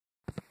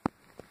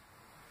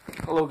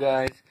Hello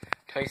guys,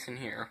 Tyson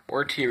here,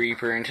 or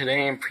T-Reaper, and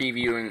today I'm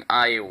previewing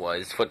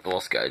Iowa's football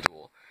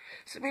schedule.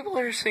 Some people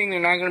are saying they're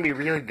not going to be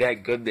really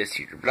that good this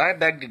year, but I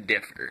beg to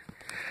differ.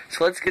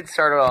 So let's get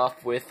started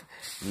off with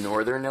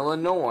Northern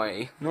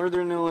Illinois.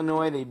 Northern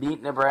Illinois, they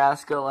beat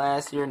Nebraska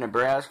last year.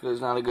 Nebraska is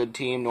not a good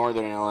team.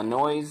 Northern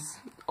Illinois is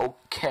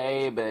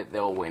okay, but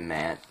they'll win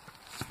that.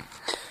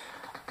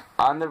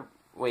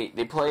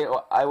 They play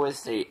Iowa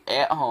State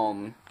at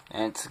home.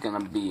 And it's going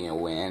to be a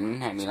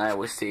win. I mean,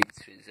 Iowa State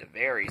was a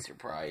very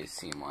surprise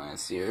team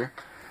last year.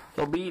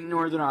 They'll beat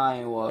Northern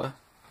Iowa.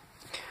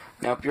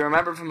 Now, if you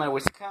remember from my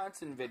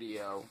Wisconsin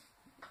video,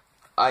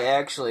 I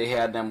actually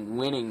had them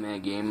winning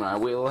that game, and I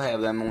will have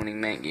them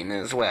winning that game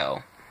as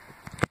well.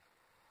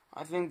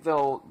 I think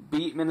they'll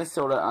beat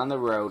Minnesota on the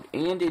road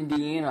and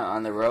Indiana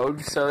on the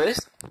road. So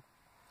this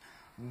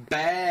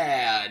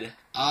bad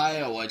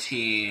Iowa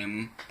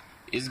team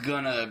is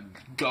going to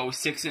go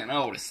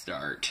 6-0 to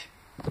start.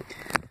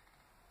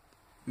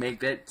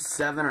 Make that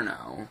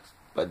 7-0.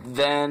 But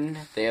then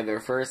they have their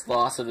first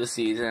loss of the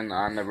season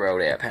on the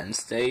road at Penn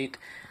State.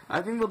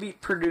 I think they'll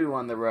beat Purdue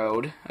on the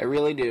road. I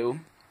really do.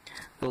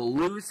 They'll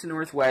lose to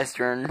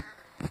Northwestern.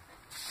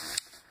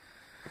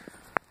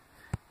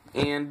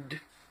 And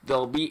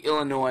they'll beat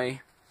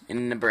Illinois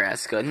and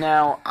Nebraska.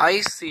 Now,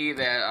 I see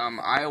that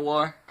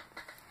Iowa,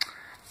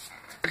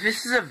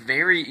 this is a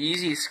very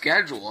easy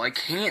schedule. I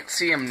can't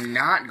see them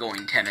not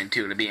going 10-2,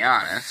 to be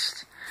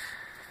honest.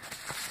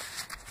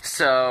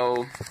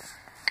 So,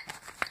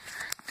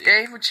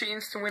 they have a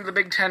chance to win the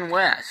Big Ten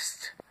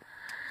West.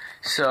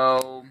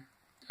 So,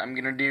 I'm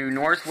going to do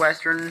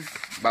Northwestern,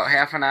 about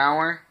half an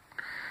hour,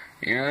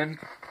 and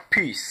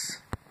peace.